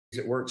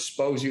that we're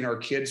exposing our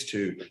kids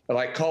to,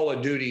 like Call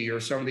of Duty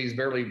or some of these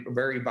very,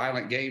 very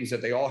violent games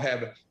that they all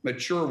have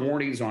mature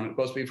warnings on it,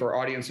 supposed to be for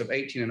an audience of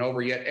 18 and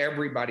over, yet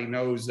everybody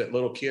knows that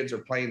little kids are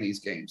playing these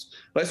games.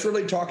 Let's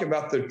really talk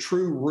about the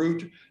true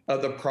root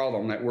of the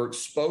problem that we're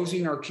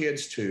exposing our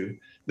kids to,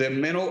 the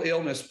mental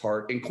illness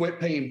part, and quit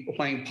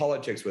playing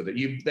politics with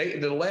it.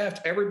 The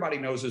left, everybody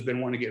knows, has been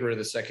wanting to get rid of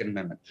the Second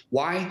Amendment.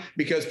 Why?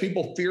 Because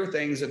people fear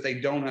things that they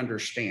don't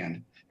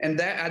understand. And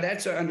that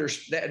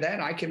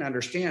I can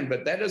understand,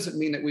 but that doesn't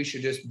mean that we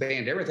should just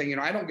ban everything. You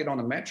know, I don't get on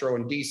the metro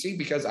in D.C.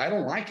 because I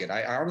don't like it.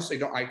 I honestly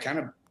don't. I kind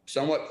of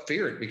somewhat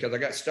fear it because I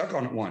got stuck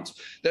on it once.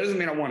 That doesn't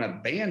mean I want to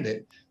ban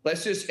it.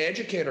 Let's just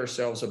educate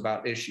ourselves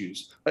about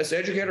issues. Let's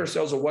educate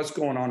ourselves of what's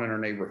going on in our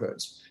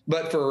neighborhoods.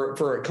 But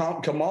for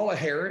Kamala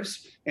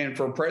Harris and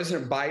for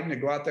President Biden to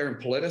go out there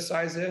and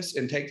politicize this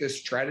and take this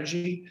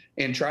strategy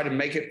and try to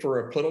make it for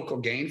a political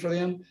gain for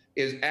them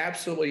is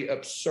absolutely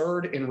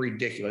absurd and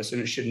ridiculous,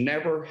 and it should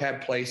never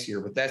have place here.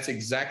 But that's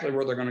exactly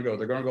where they're going to go.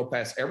 They're going to go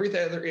past every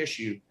other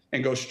issue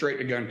and go straight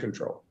to gun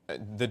control.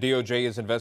 The DOJ is investigating